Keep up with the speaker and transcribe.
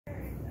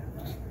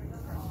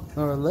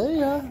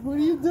Leia, what are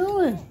you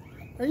doing?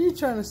 Are you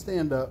trying to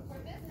stand up?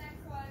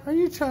 Are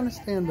you trying to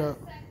stand up?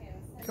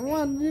 Come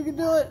on, you can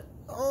do it.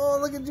 Oh,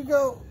 look at you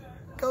go.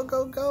 Go,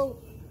 go, go.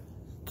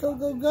 Go,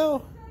 go,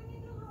 go.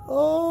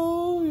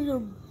 Oh, you're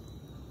gonna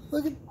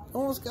look at,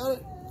 almost got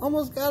it.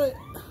 Almost got it.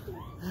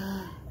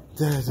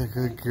 That's a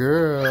good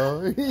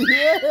girl.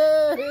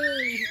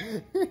 Yay!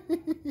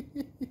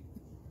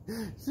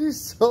 She's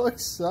so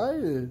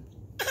excited.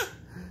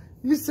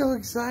 You're so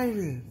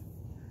excited.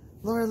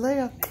 Laura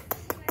Leia.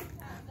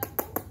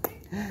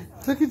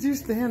 Look at you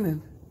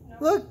standing.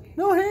 Look,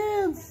 no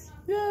hands.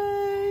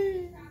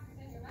 Yay!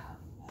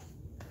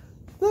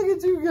 Look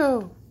at you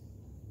go.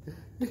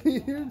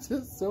 You're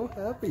just so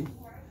happy.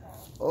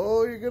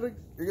 Oh, you're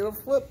gonna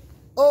flip.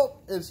 Oh,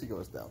 and she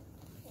goes down.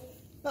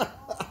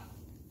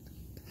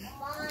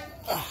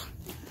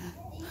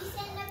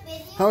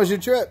 How was your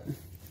trip?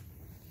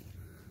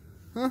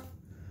 Huh?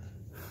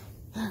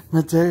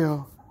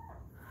 Mateo.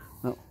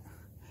 No.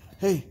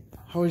 Hey,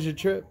 how was your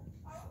trip?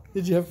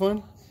 Did you have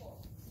fun?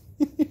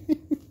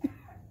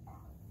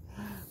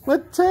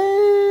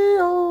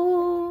 Mateo.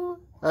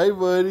 Hi,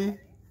 buddy.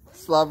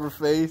 Slobber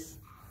face.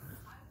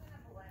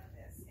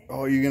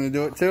 Oh, you gonna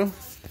do it too?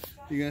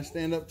 You gonna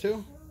stand up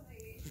too?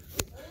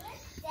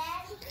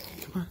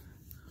 Come on.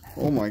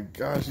 Oh my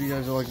gosh, you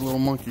guys are like little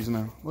monkeys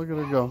now. Look at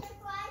her go.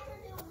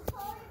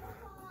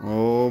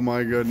 Oh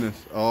my goodness.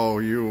 Oh,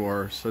 you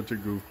are such a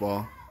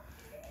goofball.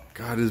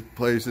 God, this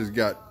place has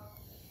got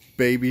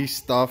baby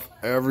stuff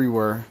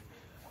everywhere.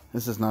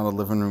 This is not a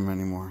living room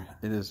anymore.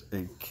 It is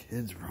a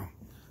kid's room.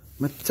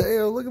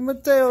 Mateo, look at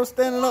Mateo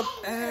standing up.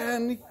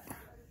 And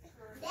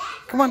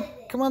come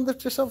on,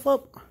 lift yourself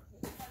up.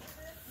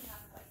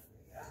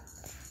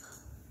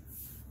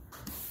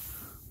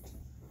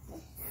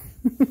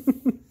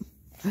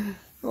 They're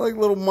like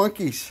little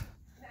monkeys.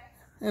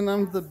 And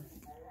I'm the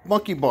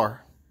monkey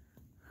bar.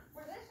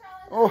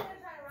 Oh.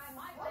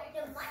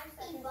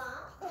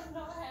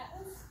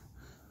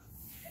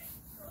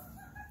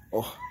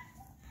 Oh.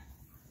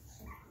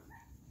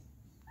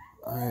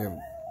 I am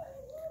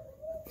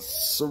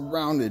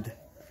surrounded.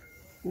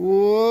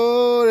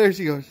 Whoa, there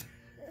she goes.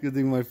 Good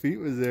thing my feet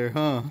was there,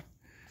 huh?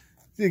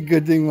 It's a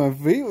good thing my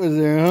feet was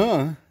there,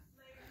 huh?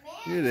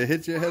 You'd have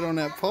hit your head on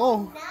that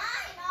pole.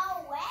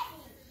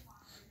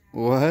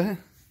 What?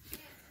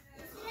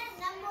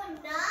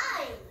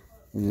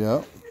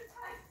 Yep.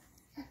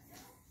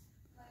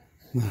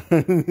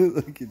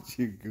 Look at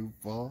you,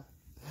 goofball.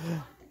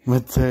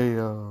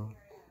 Mateo.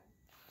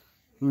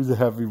 Who's the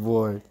happy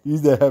boy?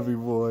 He's the happy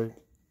boy.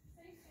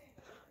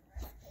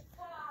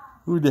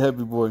 Who's the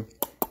happy boy?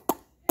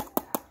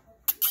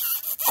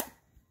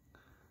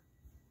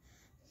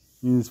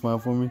 You can smile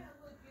for me?